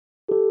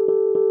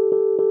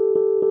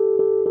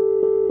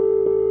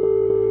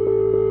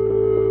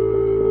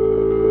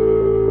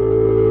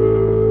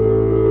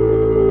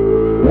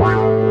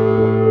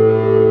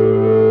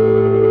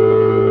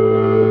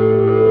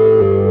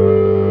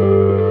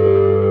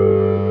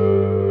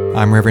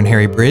I'm Reverend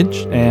Harry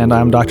Bridge. And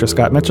I'm Dr.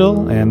 Scott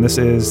Mitchell, and this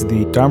is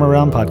the Dharma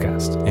Realm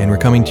Podcast. And we're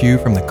coming to you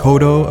from the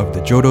Kodo of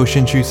the Jodo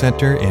Shinshu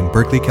Center in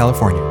Berkeley,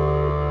 California.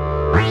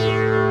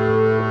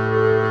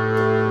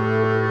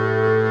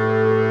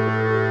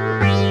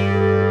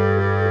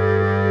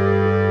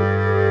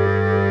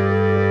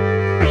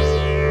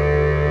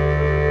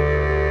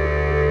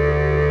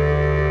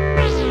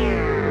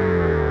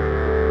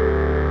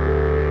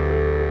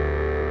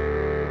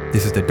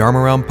 This is the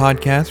Dharma Realm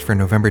Podcast for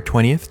November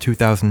 20th,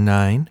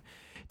 2009.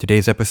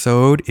 Today's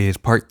episode is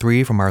part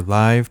 3 from our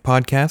live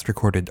podcast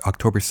recorded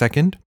October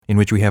 2nd, in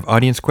which we have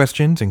audience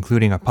questions,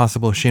 including a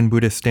possible Shin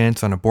Buddhist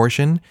stance on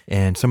abortion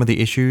and some of the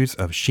issues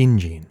of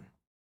shinjin.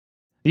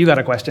 You got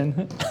a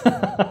question?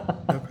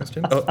 No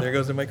question? Oh, there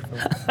goes the microphone.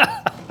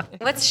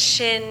 What's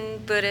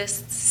Shin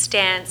Buddhist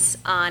stance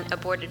on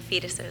aborted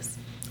fetuses?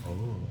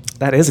 Oh.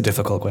 That is a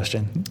difficult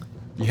question.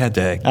 You had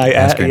to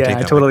ask her and take I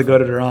that totally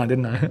goaded her on,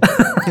 didn't I?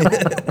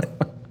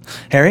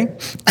 Harry?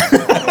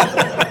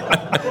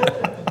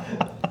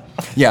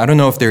 Yeah, I don't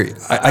know if there.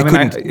 I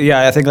couldn't.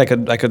 I think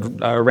I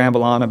could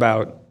ramble on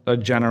about a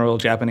general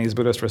Japanese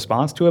Buddhist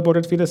response to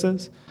aborted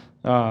fetuses,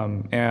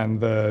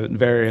 and the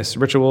various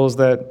rituals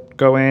that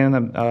go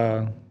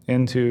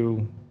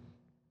into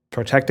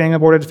protecting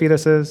aborted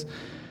fetuses,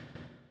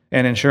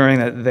 and ensuring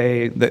that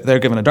they're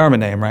given a Dharma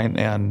name, right,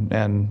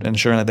 and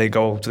ensuring that they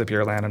go to the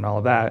Pure Land and all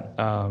of that.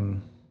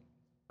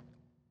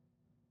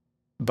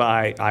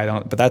 But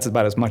that's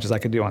about as much as I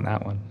could do on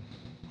that one.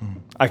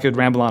 I could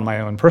ramble on my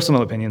own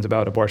personal opinions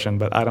about abortion,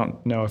 but I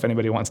don't know if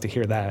anybody wants to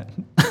hear that.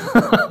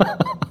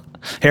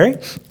 Harry?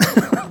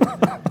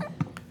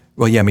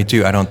 Well, yeah, me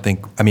too. I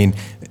think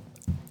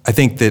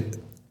that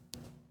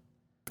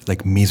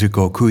like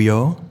Mizuko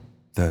Kuyo,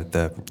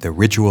 the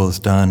rituals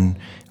done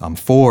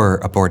for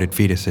aborted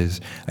fetuses,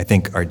 I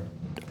think are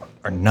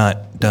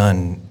not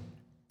done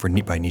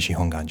by Nishi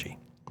Honganji.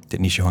 That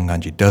Nishi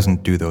Honganji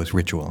doesn't do those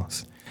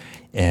rituals.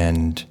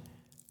 And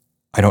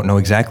I don't know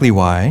exactly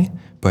why,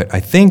 but I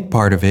think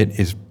part of it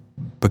is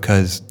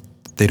because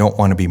they don't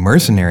want to be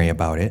mercenary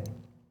about it,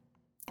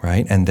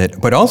 right? And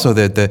but also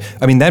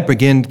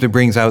that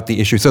brings out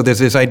the issue. So there's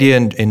this idea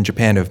in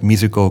Japan of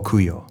Mizuko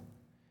Kuyo.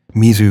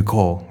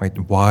 Mizuko, right?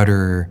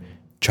 Water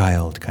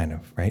child kind of,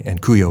 right?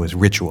 And Kuyo is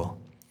ritual.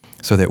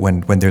 So that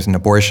when there's an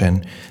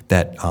abortion,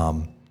 that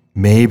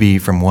maybe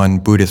from one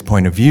Buddhist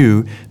point of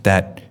view,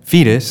 that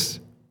fetus,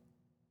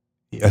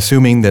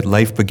 assuming that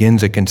life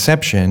begins at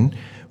conception,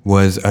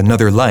 was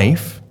another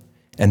life,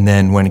 and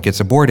then when it gets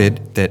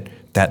aborted,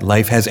 that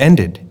life has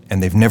ended,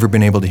 and they've never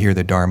been able to hear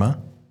the Dharma,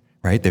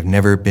 right? They've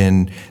never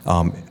been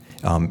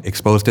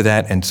exposed to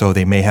that, and so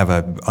they may have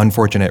an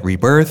unfortunate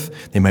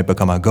rebirth. They might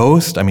become a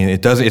ghost. I mean,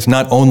 it's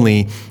not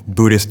only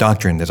Buddhist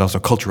doctrine. There's also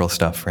cultural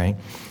stuff, right?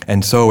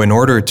 And so in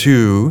order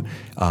to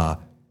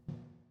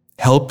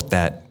help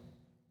that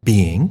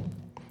being,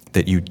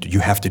 that you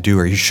have to do,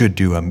 or you should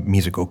do a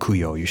Mizuko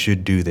Kuyo. You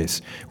should do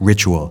this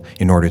ritual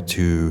in order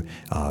to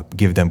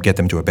get them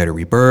to a better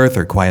rebirth,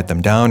 or quiet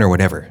them down, or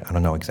whatever. I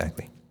don't know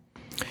exactly.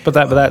 But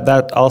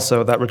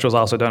that ritual is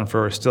also done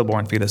for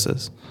stillborn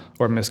fetuses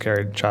or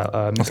miscarried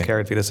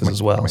fetuses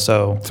as well. Right.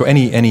 So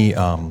any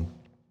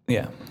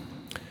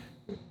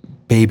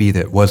baby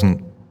that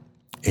wasn't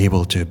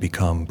able to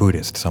become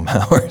Buddhist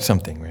somehow or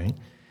something, right?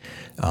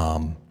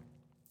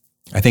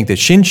 I think that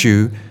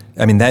Shinshu,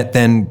 that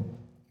then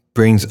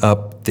brings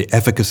up the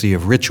efficacy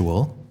of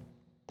ritual,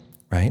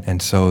 right?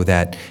 And so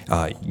that,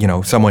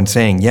 someone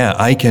saying, yeah,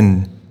 I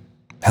can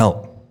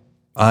help.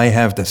 I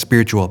have the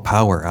spiritual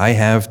power. I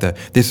have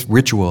this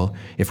ritual.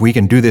 If we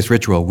can do this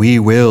ritual, we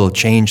will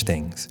change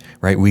things,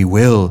 right? We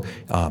will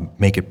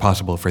make it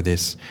possible for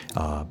this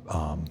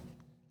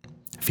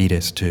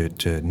fetus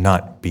to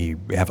not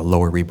have a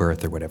lower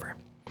rebirth or whatever.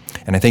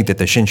 And I think that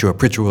the Shinshu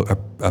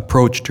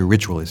approach to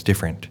ritual is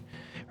different.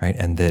 Right,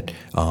 and that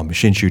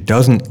Shinshu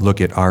doesn't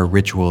look at our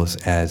rituals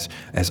as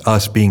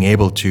us being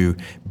able to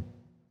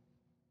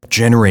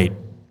generate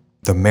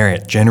the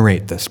merit,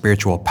 generate the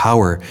spiritual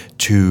power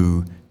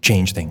to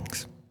change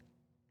things.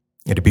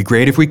 It'd be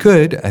great if we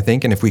could, I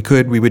think, and if we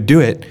could, we would do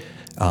it.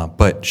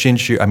 But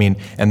Shinshu,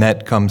 and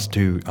that comes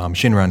to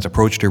Shinran's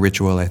approach to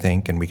ritual, I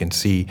think, and we can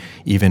see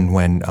even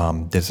when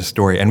there's a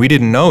story, and we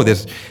didn't know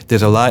this.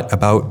 There's a lot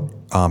about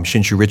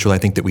Shinshu ritual, I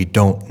think, that we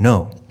don't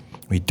know.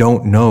 We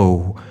don't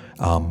know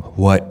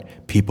what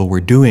people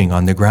were doing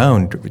on the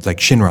ground, like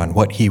Shinran,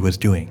 what he was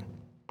doing.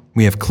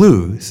 We have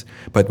clues,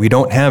 but we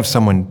don't have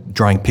someone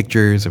drawing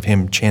pictures of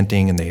him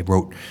chanting and they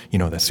wrote,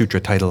 the sutra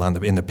title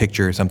in the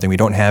picture or something. We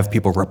don't have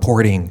people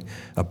reporting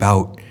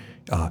about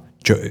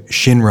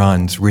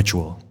Shinran's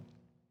ritual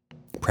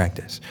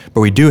practice. But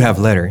we do have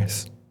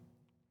letters,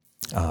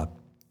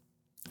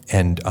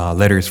 and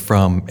letters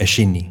from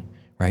Eshini,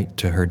 right,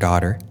 to her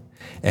daughter.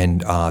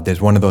 And there's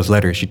one of those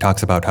letters, she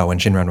talks about how when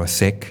Shinran was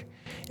sick,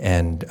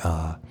 and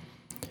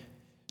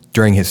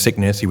during his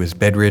sickness, he was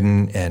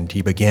bedridden, and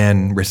he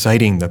began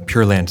reciting the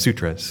Pure Land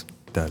Sutras,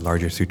 the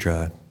larger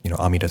sutra,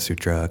 Amida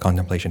Sutra,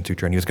 Contemplation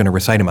Sutra, and he was going to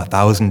recite them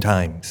 1,000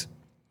 times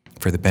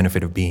for the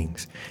benefit of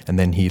beings. And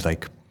then he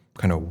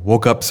kind of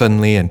woke up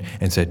suddenly and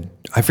said,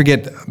 I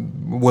forget,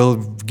 we'll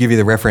give you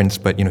the reference,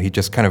 but he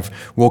just kind of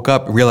woke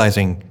up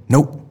realizing,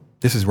 nope,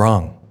 this is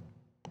wrong.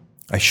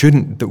 I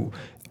shouldn't,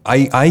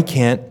 I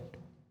can't,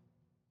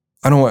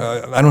 I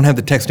don't have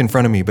the text in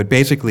front of me, but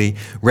basically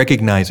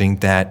recognizing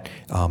that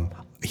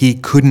he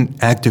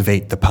couldn't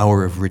activate the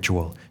power of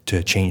ritual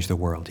to change the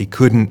world. He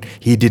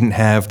didn't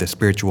have the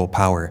spiritual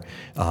power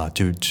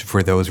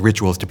for those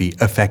rituals to be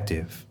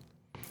effective.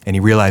 And he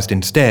realized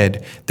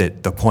instead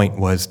that the point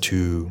was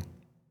to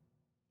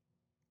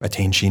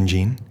attain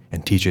shinjin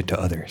and teach it to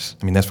others.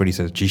 I mean, that's what he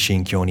says,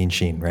 jishin kyonin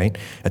shin, right?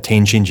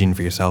 Attain shinjin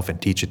for yourself and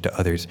teach it to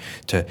others,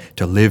 to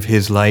live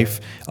his life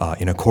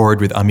in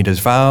accord with Amida's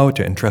vow,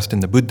 to entrust in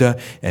the Buddha,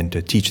 and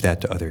to teach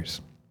that to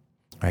others,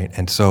 right?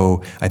 And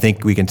so I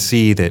think we can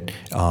see that,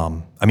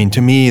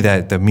 to me,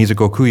 that the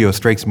Mizuko Kuyo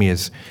strikes me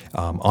as,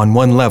 on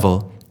one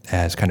level,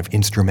 as kind of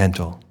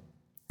instrumental,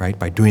 right?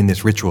 By doing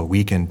this ritual,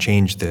 we can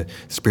change the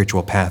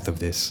spiritual path of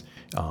this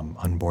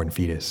unborn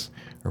fetus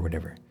or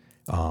whatever.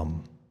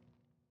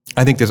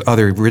 I think there's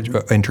other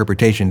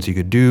interpretations you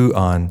could do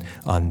on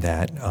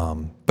that,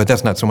 but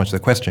that's not so much the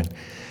question.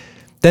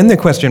 Then the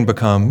question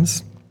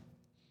becomes,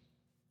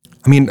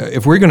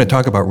 if we're going to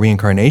talk about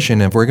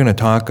reincarnation, if we're going to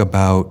talk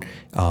about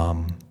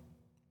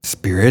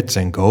spirits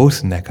and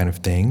ghosts and that kind of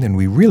thing, then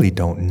we really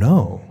don't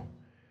know,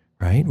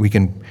 right? We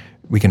can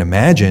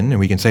imagine and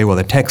we can say, well,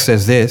 the text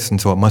says this,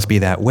 and so it must be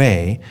that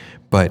way,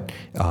 but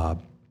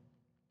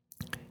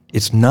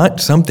it's not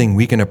something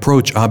we can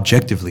approach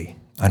objectively,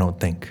 I don't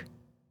think.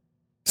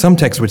 Some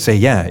texts would say,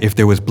 yeah, if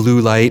there was blue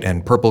light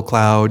and purple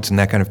clouds and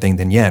that kind of thing,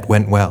 then yeah, it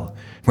went well,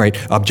 right?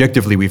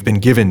 Objectively, we've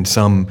been given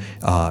some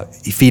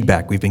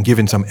feedback, we've been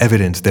given some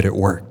evidence that it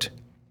worked.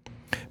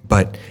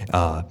 But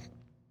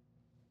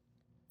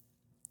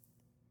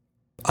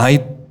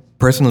I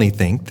personally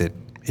think that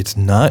it's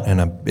not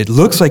it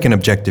looks like an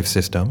objective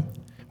system.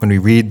 When we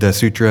read the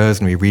sutras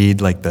and we read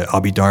like the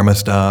Abhidharma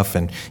stuff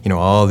and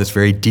all this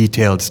very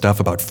detailed stuff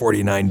about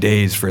 49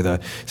 days for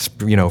the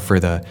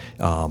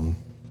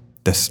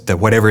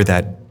whatever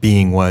that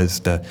being was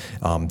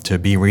to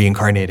be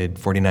reincarnated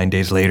 49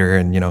 days later,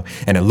 and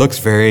it looks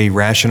very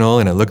rational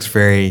and it looks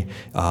very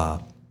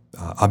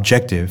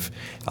objective,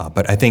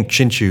 but I think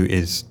Shinshu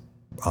is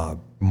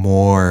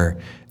more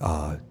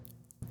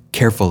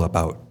careful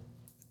about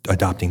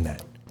adopting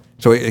that.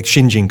 So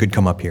shinjin could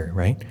come up here,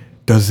 right?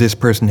 Does this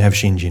person have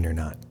shinjin or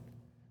not?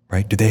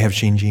 Right? Do they have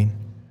shinjin?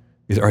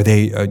 Are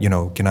they,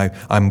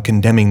 I'm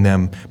condemning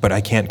them, but I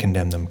can't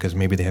condemn them because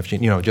maybe they have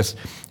shinjin.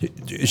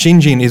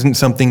 Shinjin isn't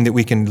something that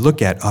we can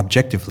look at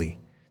objectively.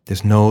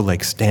 There's no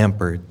like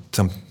stamp or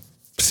some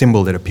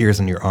symbol that appears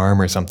on your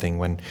arm or something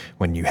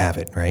when you have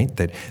it, right?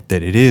 That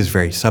it is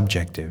very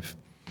subjective.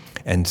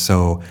 And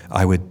so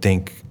I would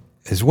think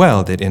as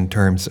well that in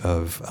terms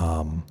of,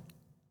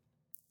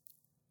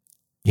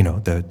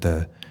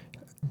 the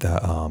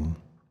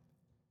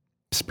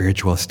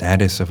spiritual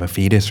status of a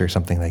fetus or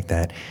something like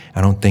that,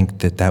 I don't think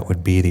that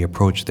would be the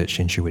approach that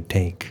Shinshu would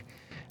take.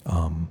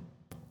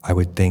 I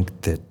would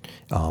think that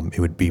it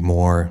would be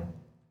more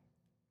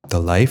the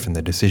life and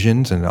the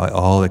decisions and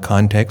all the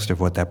context of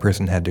what that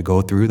person had to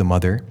go through, the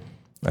mother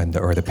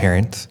or the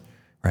parents,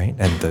 right?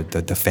 And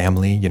the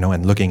family,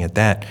 and looking at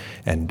that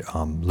and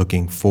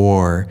looking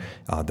for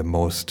the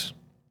most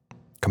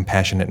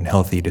compassionate and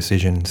healthy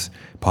decisions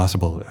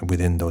possible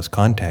within those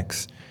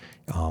contexts.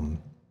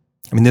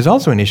 There's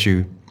also an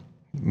issue,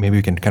 maybe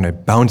we can kind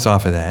of bounce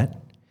off of that,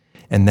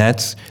 and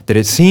that's that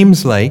it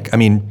seems like, I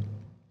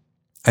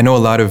know a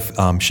lot of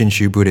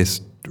Shinshu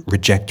Buddhists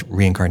reject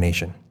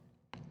reincarnation.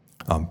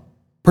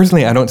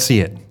 Personally, I don't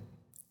see it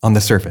on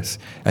the surface.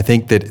 I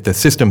think that the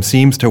system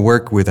seems to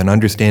work with an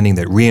understanding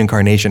that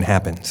reincarnation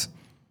happens,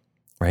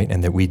 right?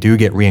 And that we do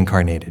get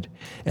reincarnated,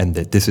 and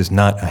that this is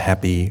not a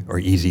happy or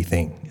easy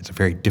thing. It's a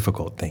very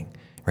difficult thing,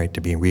 right?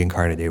 To be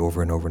reincarnated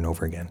over and over and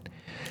over again.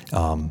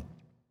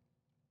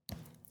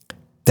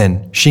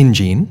 Then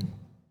shinjin,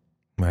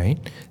 right?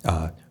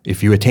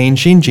 If you attain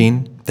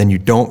shinjin, then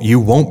you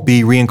won't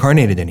be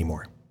reincarnated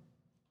anymore,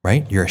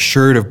 right? You're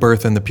assured of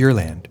birth in the Pure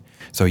Land.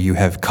 So you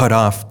have cut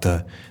off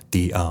that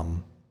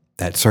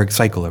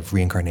cycle of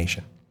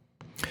reincarnation.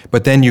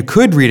 But then you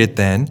could read it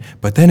then,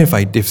 but then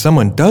if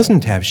someone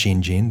doesn't have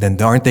shinjin,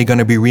 then aren't they going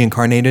to be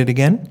reincarnated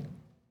again?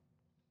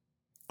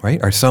 Right?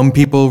 Are some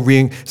people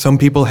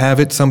have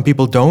it, some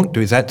people don't?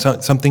 Is that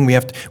something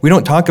we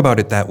don't talk about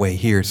it that way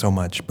here so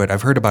much, but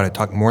I've heard about it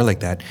talk more like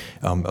that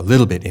a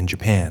little bit in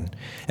Japan.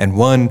 And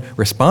one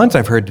response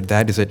I've heard to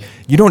that is that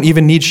you don't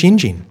even need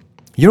shinjin.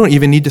 You don't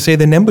even need to say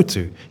the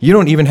Nembutsu. You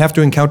don't even have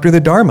to encounter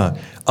the Dharma.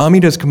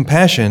 Amida's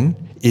compassion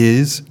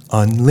is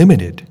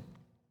unlimited.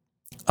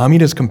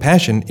 Amida's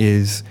compassion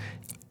is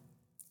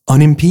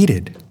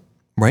unimpeded,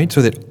 right?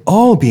 So that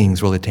all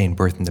beings will attain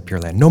birth in the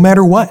Pure Land, no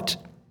matter what.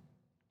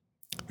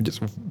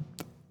 Just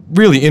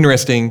really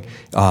interesting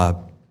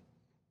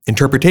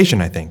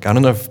interpretation, I think. I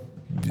don't know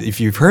if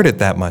you've heard it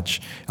that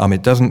much.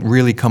 It doesn't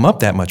really come up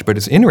that much, but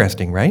it's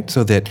interesting, right?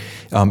 So that,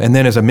 and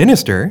then as a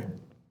minister,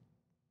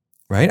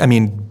 right?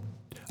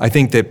 I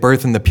think that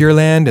birth in the Pure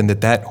Land and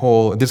that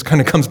whole, this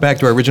kind of comes back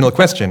to our original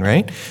question,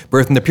 right?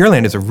 Birth in the Pure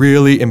Land is a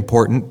really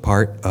important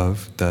part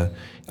of the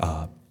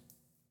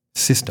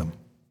system,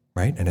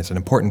 right? And it's an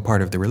important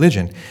part of the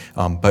religion.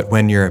 But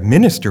when you're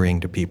ministering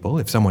to people,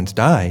 if someone's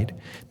died,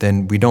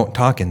 then we don't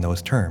talk in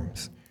those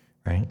terms,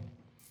 right?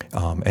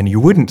 And you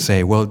wouldn't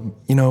say, well,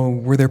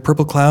 were there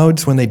purple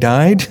clouds when they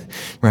died,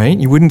 right?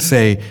 You wouldn't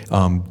say,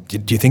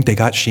 do you think they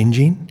got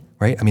shinjin,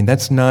 right? I mean,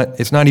 it's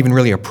not even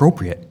really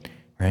appropriate,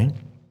 right?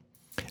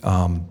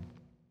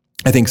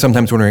 I think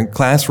sometimes when we're in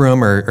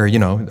classroom or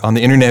on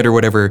the internet or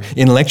whatever,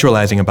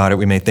 intellectualizing about it,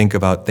 we may think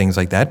about things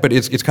like that. But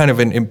it's kind of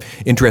an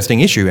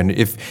interesting issue. And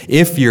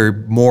if you're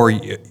more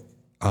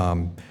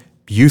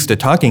used to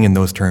talking in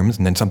those terms,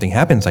 and then something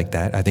happens like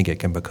that, I think it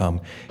can become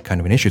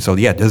kind of an issue. So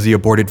yeah, does the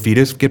aborted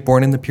fetus get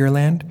born in the Pure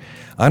Land?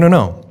 I don't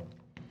know.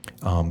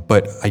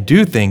 But I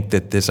do think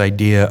that this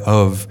idea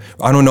of,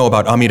 I don't know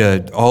about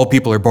Amida, all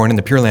people are born in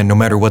the Pure Land no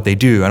matter what they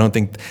do. I don't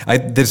think,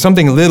 there's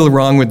something a little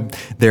wrong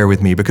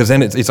with me, because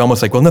then it's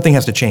almost like, well, nothing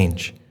has to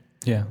change.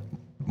 Yeah.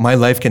 My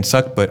life can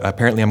suck, but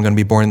apparently I'm going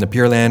to be born in the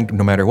Pure Land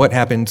no matter what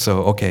happens,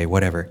 so okay,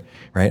 whatever,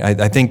 right?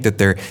 I think that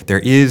there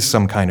is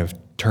some kind of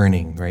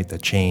turning, right, the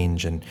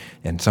change and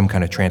some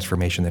kind of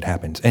transformation that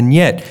happens. And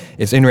yet,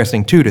 it's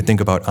interesting too to think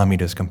about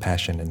Amida's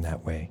compassion in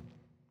that way,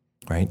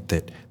 right?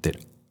 That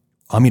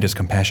Amida's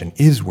compassion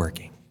is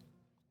working,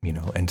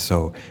 and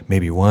so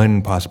maybe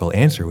one possible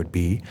answer would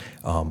be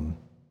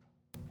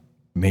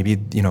maybe,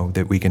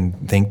 that we can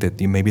think that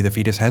maybe the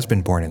fetus has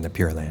been born in the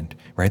Pure Land,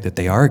 right? That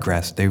they are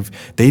aggressed. They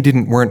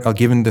weren't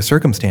given the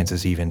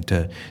circumstances even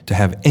to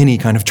have any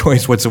kind of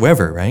choice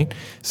whatsoever, right?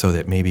 So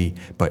that maybe,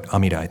 but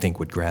Amida, I think,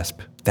 would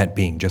grasp that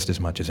being just as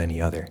much as any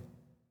other.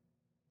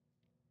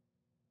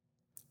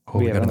 Oh,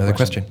 we got another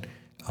question.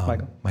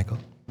 Michael?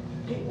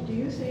 Do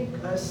you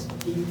think us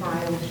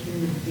defiled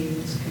human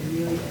beings can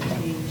really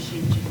attain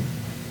shinjin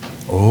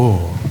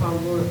while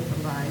we're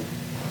alive?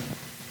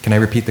 Can I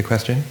repeat the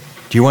question?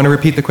 Do you want to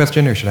repeat the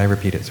question, or should I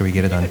repeat it so we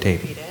get it on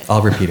tape?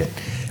 I'll repeat it.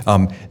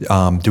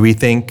 Do we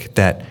think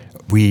that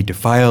we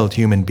defiled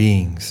human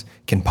beings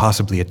can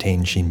possibly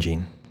attain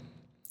shinjin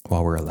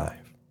while we're alive?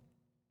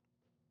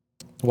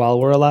 While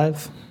we're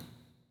alive?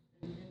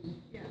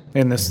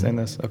 In this,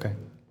 okay.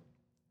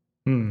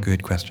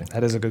 Good question.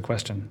 That is a good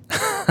question.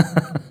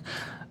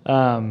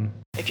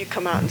 If you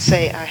come out and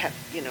say, I have,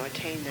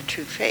 attained the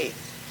true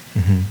faith,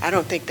 I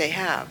don't think they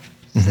have.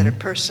 That a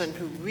person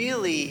who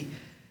really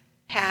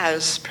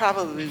has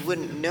probably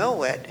wouldn't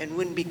know it and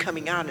wouldn't be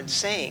coming out and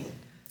saying,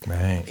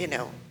 right.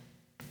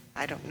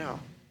 I don't know.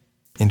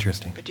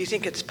 Interesting. But do you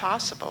think it's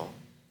possible?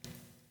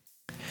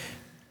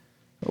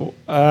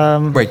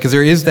 Right, because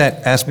there is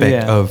that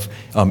aspect of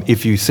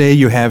if you say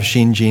you have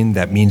shinjin,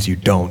 that means you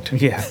don't.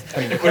 Yeah.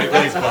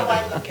 That's how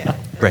I look at it.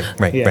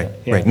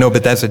 Right. No,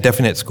 but that's a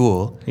definite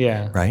school.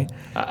 Yeah. Right?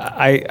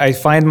 I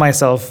find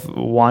myself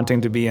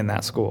wanting to be in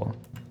that school.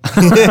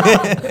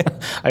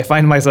 I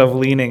find myself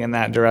leaning in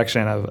that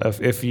direction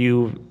of if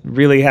you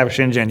really have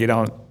shinjin, you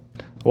don't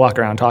walk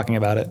around talking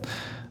about it.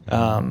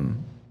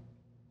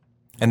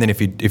 And then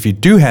if you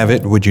do have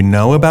it, would you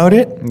know about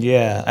it?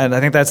 Yeah, and I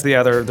think that's the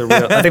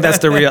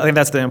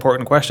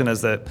important question,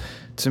 is that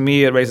to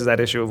me it raises that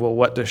issue of, well,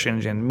 what does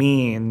shinjin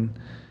mean?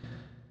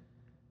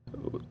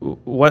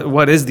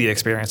 What is the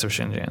experience of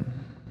shinjin?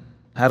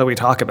 How do we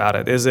talk about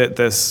it? Is it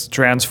this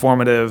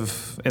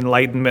transformative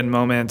enlightenment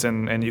moment,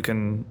 and you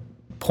can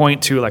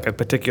point to like a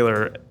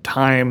particular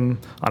time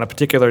on a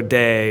particular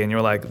day, and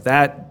you're like,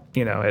 that,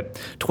 at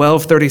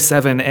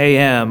 12:37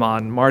 a.m.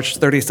 on March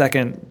 31st,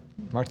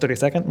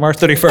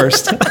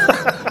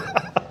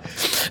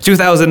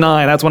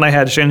 2009, that's when I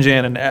had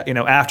shinjin, and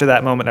after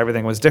that moment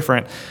everything was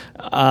different.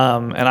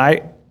 And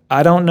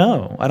I don't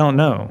know.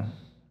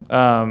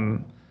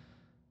 And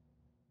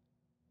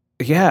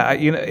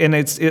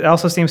it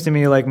also seems to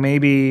me like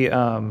maybe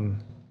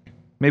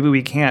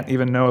we can't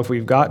even know if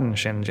we've gotten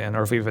shinjin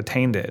or if we've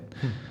attained it,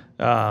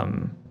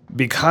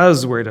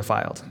 because we're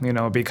defiled,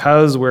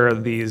 because we're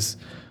these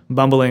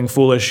bumbling,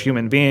 foolish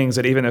human beings,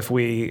 that even if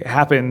we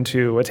happen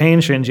to attain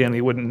shinjin, we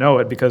wouldn't know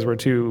it because we're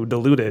too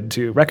deluded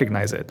to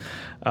recognize it.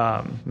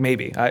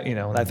 Maybe. I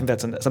think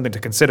that's something to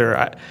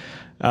consider.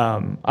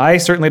 I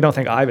certainly don't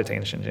think I've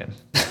attained shinjin.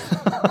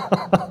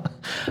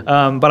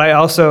 But I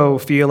also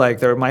feel like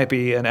there might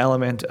be an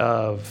element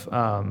of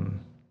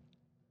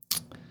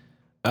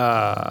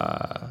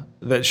that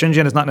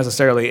shinjin is not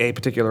necessarily a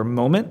particular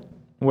moment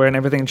wherein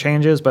everything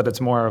changes, but it's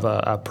more of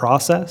a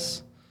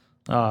process.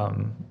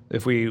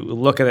 If we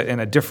look at it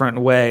in a different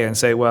way and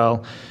say,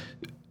 well,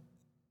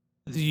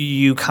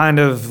 you kind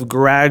of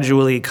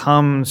gradually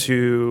come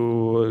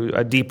to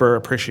a deeper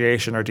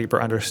appreciation or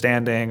deeper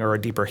understanding or a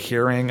deeper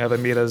hearing of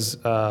Amida's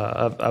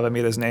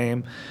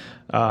name,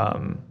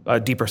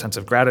 a deeper sense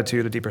of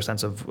gratitude, a deeper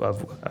sense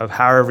of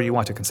however you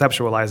want to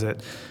conceptualize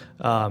it.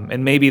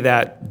 And maybe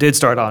that did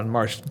start on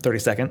March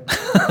 32nd,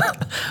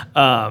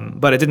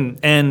 but it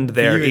didn't end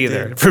there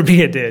either. For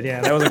me, it did.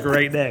 Yeah, that was a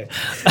great day.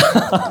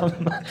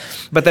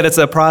 But that it's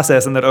a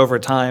process, and that over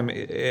time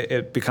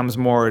it becomes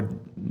more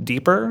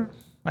deeper.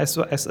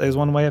 is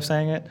one way of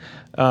saying it.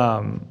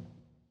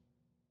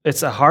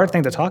 It's a hard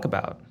thing to talk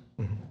about.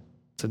 Mm-hmm.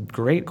 It's a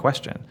great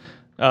question.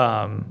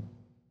 But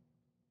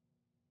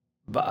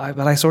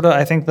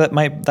I think that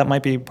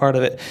might be part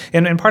of it.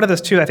 And part of this,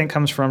 too, I think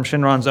comes from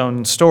Shinran's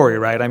own story,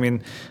 right? I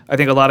mean, I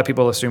think a lot of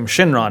people assume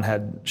Shinran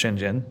had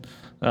shinjin.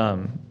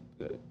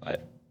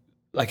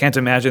 I can't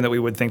imagine that we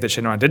would think that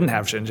Shinran didn't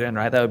have shinjin,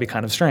 right? That would be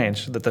kind of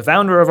strange. That the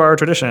founder of our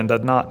tradition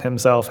does not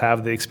himself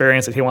have the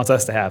experience that he wants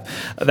us to have.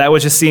 That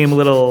would just seem a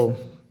little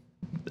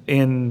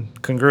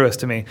incongruous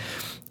to me.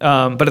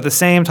 But at the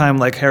same time,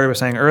 like Harry was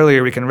saying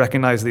earlier, we can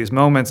recognize these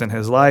moments in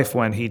his life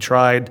when he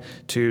tried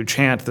to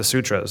chant the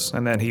sutras,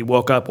 and then he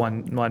woke up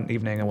one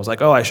evening and was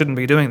like, oh, I shouldn't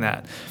be doing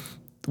that.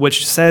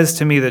 Which says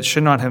to me that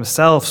Shinran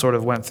himself sort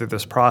of went through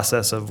this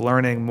process of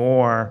learning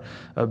more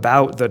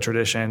about the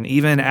tradition,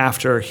 even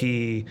after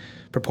he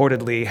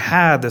purportedly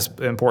had this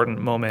important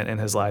moment in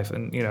his life.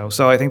 And,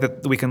 so I think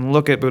that we can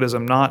look at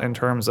Buddhism not in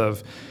terms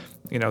of,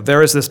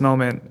 there is this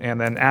moment and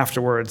then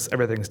afterwards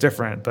everything's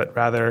different, but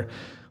rather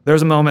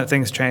there's a moment,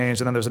 things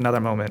change, and then there's another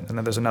moment, and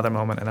then there's another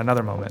moment, and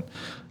another moment.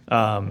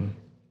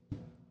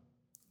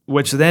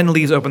 Which then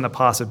leaves open the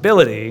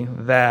possibility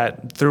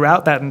that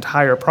throughout that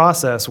entire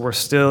process, we're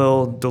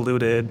still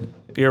deluded,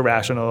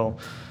 irrational,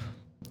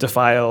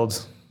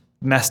 defiled,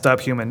 messed up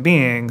human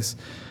beings,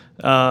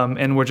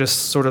 and we're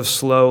just sort of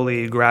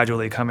slowly,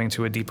 gradually coming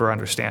to a deeper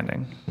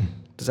understanding.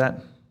 Does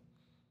that...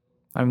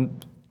 I'm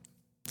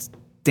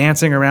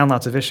dancing around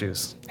lots of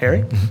issues.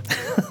 Harry?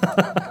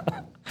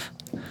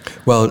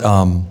 Well,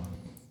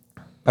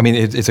 I mean,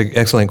 it's an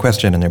excellent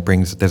question, and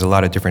there's a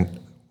lot of different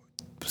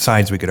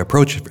sides we could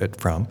approach it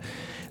from.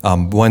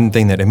 One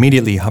thing that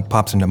immediately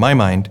pops into my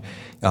mind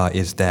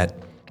is that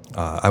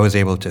I was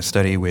able to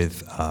study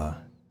with a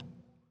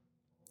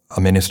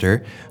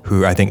minister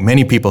who I think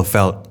many people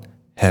felt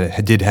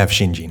did have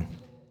shinjin.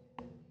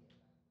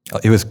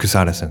 It was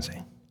Kusada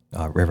Sensei,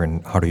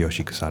 Reverend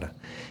Haruyoshi Kusada.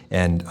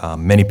 And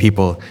many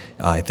people,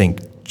 I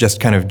think, just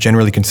kind of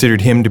generally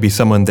considered him to be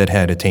someone that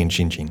had attained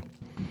shinjin.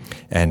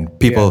 And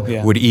people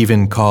would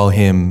even call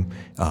him,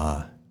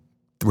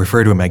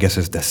 refer to him, I guess,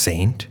 as the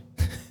saint.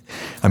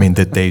 I mean,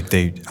 that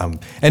they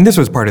and this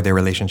was part of their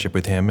relationship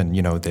with him, and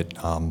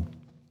that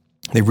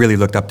they really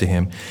looked up to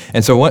him.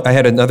 And so I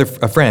had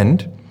a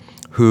friend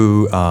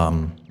who,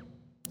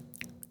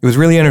 it was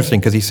really interesting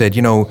because he said,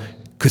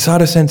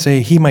 Kusada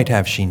Sensei, he might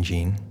have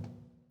shinjin,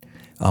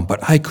 but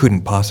I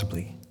couldn't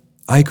possibly.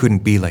 I couldn't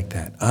be like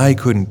that. I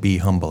couldn't be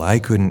humble. I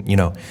couldn't,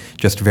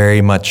 just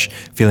very much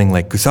feeling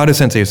like Kusada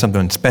Sensei is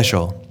something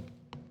special,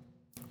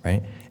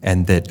 right?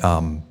 And that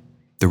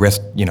the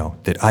rest,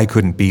 that I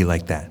couldn't be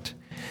like that.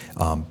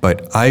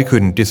 But I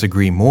couldn't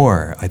disagree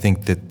more. I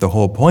think that the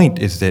whole point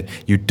is that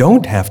you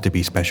don't have to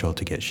be special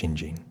to get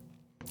shinjin.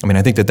 I mean,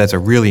 I think that that's a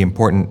really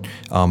important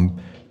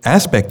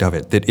aspect of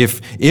it, that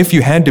if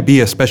you had to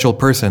be a special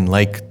person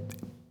like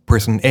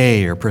person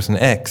A or person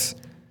X,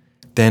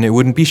 then it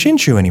wouldn't be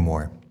Shinshu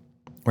anymore.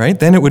 Right?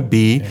 Then it would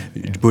be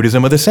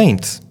Buddhism of the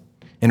saints,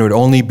 and it would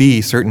only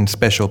be certain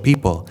special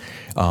people.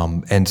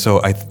 And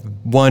so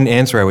one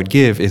answer I would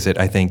give is that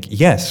I think,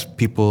 yes,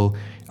 people,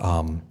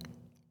 from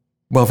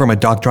a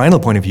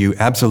doctrinal point of view,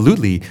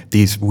 absolutely,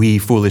 we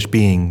foolish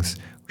beings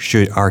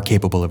are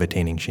capable of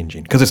attaining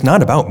shinjin. Because it's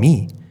not about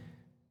me.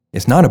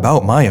 It's not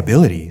about my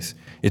abilities.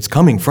 It's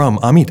coming from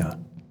Amida.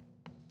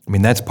 I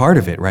mean, that's part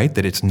of it, right?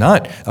 That it's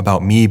not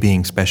about me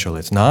being special.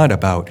 It's not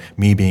about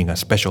me being a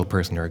special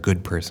person or a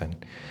good person.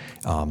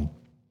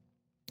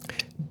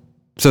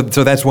 So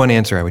that's one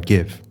answer I would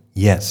give.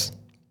 Yes,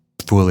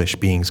 foolish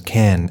beings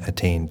can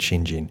attain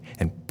shinjin,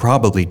 and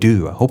probably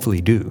do, hopefully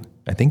do.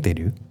 I think they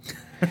do.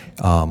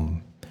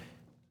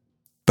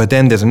 But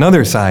then there's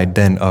another side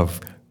then of,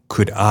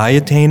 could I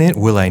attain it?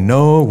 Will I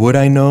know? Would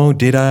I know?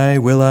 Did I?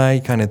 Will I?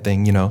 Kind of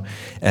thing,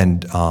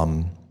 And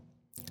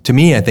to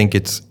me, I think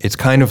it's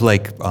kind of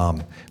like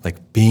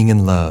being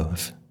in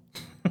love.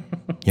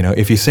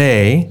 If you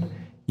say...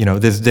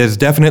 there's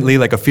definitely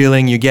like a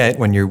feeling you get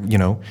when you're,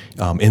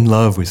 in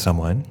love with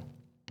someone.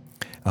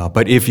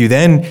 But if you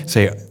then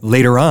say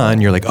later on,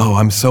 you're like, oh,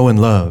 I'm so in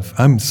love.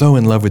 I'm so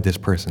in love with this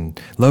person.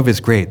 Love is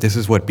great. This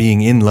is what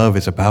being in love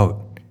is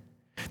about.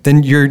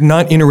 Then you're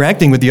not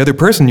interacting with the other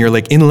person. You're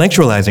like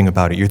intellectualizing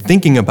about it. You're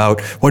thinking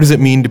about what does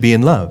it mean to be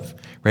in love,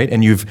 right?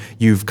 And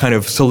you've kind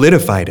of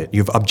solidified it.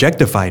 You've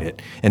objectified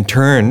it and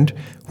turned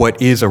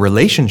what is a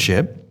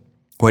relationship,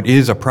 what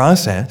is a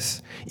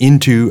process,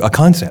 into a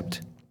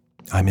concept.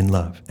 I'm in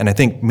love. And I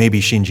think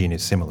maybe shinjin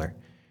is similar,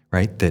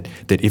 right? That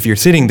if you're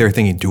sitting there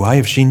thinking, do I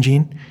have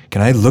shinjin?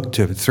 Can I look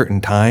to a certain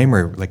time,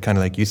 or kind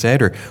of like you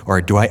said,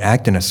 or do I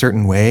act in a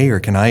certain way, or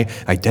can I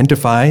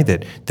identify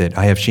that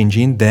I have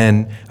shinjin?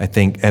 Then I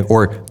think,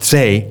 or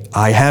say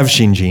I have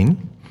shinjin,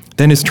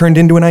 then it's turned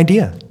into an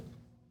idea.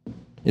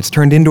 It's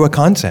turned into a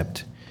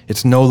concept.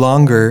 It's no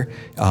longer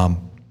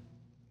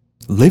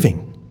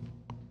living.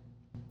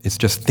 It's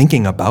just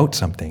thinking about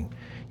something.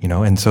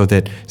 And so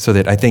that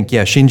I think,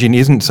 shinjin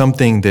isn't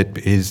something that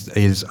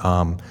is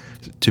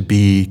to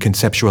be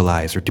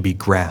conceptualized or to be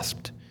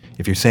grasped.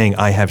 If you're saying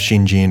I have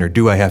shinjin or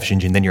do I have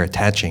shinjin, then you're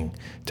attaching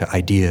to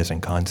ideas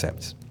and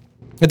concepts.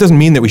 It doesn't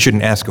mean that we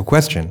shouldn't ask a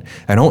question.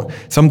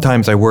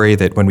 Sometimes I worry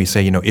that when we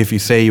say, if you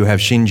say you have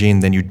shinjin,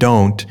 then you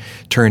don't,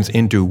 turns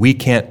into we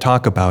can't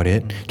talk about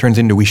it, turns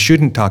into we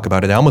shouldn't talk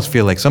about it. I almost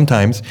feel like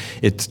sometimes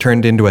it's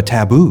turned into a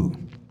taboo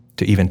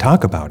to even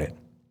talk about it.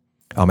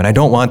 And I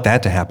don't want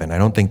that to happen. I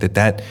don't think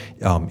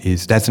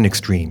that's an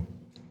extreme.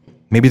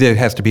 Maybe there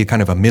has to be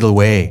kind of a middle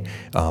way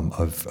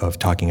of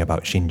talking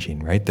about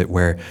shinjin, right? That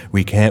where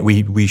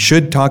we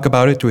should talk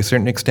about it to a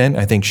certain extent.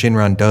 I think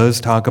Shinran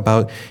does talk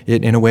about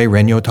it in a way.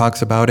 Renyo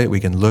talks about it. We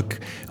can look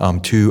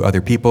to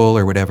other people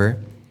or whatever,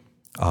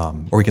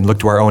 or we can look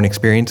to our own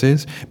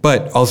experiences.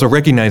 But also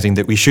recognizing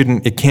that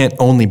it can't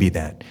only be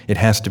that. It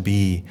has to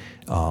be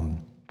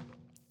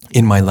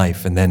in my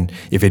life, and then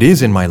if it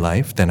is in my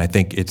life, then I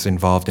think it's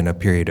involved in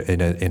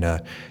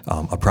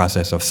a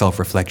process of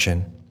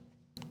self-reflection.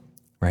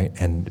 Right?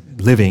 And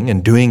living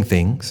and doing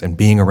things and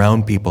being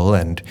around people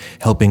and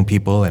helping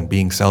people and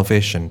being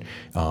selfish and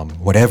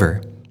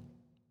whatever.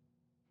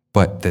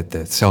 But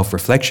the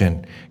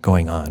self-reflection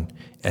going on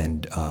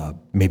and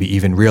maybe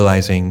even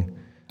realizing,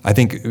 I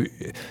think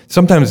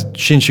sometimes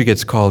Shinshu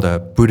gets called a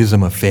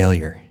Buddhism of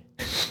failure.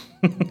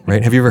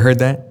 Right? Have you ever heard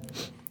that?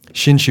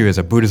 Shinshu is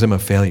a Buddhism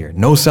of failure.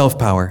 No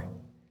self-power.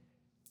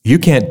 You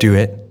can't do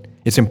it.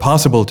 It's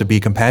impossible to be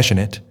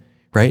compassionate.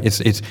 Right? It's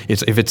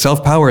if it's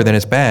self-power, then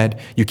it's bad.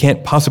 You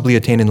can't possibly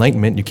attain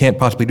enlightenment. You can't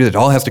possibly do that. It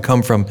all has to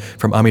come from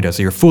Amida.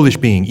 So you're foolish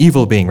being,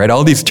 evil being, right?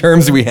 All these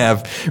terms we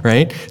have,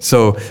 right?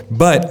 So,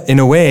 but in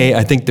a way,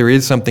 I think there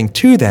is something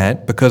to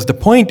that, because the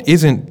point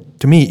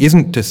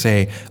isn't to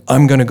say,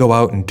 I'm going to go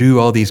out and do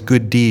all these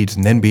good deeds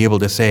and then be able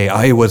to say,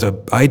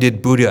 I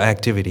did Buddha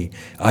activity.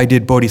 I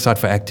did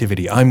Bodhisattva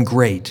activity. I'm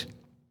great.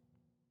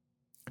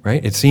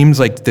 Right? It seems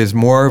like there's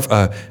more of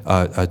a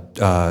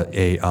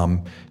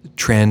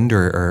trend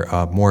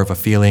or more of a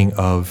feeling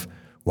of,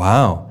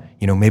 wow,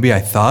 maybe I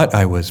thought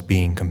I was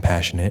being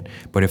compassionate,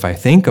 but if I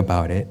think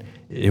about it,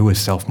 it was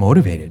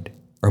self-motivated,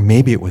 or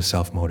maybe it was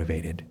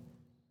self-motivated.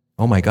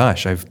 Oh my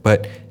gosh,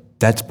 but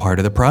that's part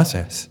of the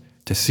process,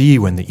 to see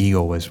when the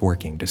ego was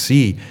working, to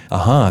see,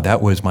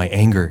 that was my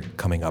anger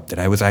coming up, that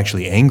I was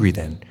actually angry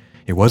then.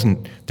 There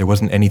wasn't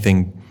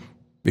anything.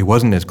 It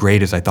wasn't as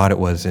great as I thought it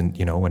was, and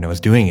when I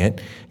was doing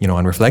it,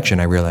 on reflection,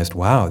 I realized,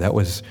 wow, that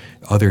was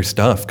other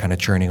stuff kind of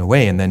churning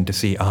away, and then to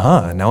see,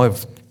 now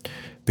I've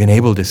been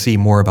able to see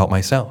more about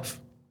myself.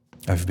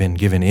 I've been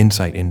given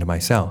insight into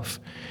myself,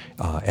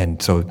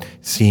 and so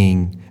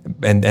seeing,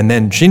 and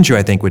then Shinshu,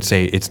 I think, would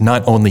say it's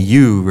not only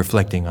you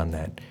reflecting on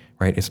that,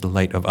 right? It's the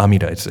light of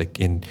Amida. It's like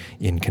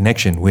in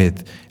connection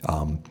with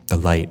the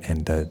light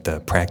and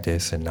the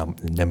practice and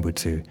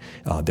Nembutsu,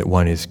 that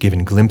one is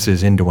given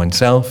glimpses into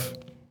oneself.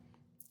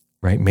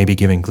 Right? Maybe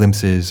giving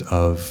glimpses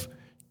of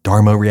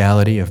Dharma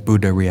reality, of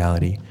Buddha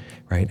reality,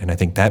 right? And I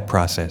think that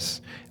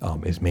process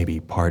is maybe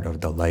part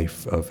of the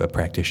life of a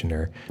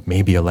practitioner,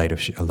 maybe a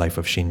life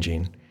of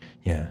Shinjin,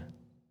 yeah.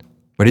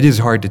 But it is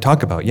hard to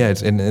talk about, yeah.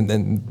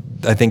 And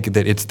I think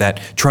that it's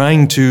that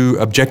trying to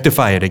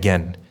objectify it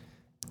again,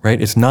 right?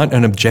 It's not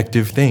an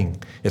objective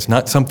thing. It's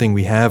not something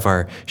we have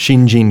our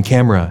Shinjin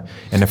camera,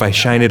 and if I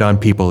shine it on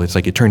people, it's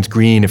like it turns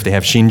green if they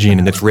have Shinjin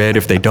and it's red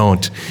if they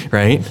don't,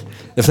 right?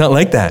 It's not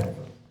like that.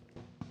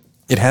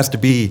 It has to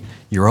be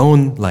your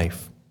own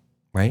life,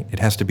 right? It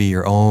has to be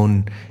your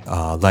own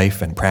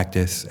life and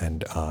practice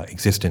and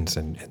existence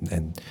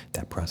and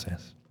that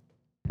process.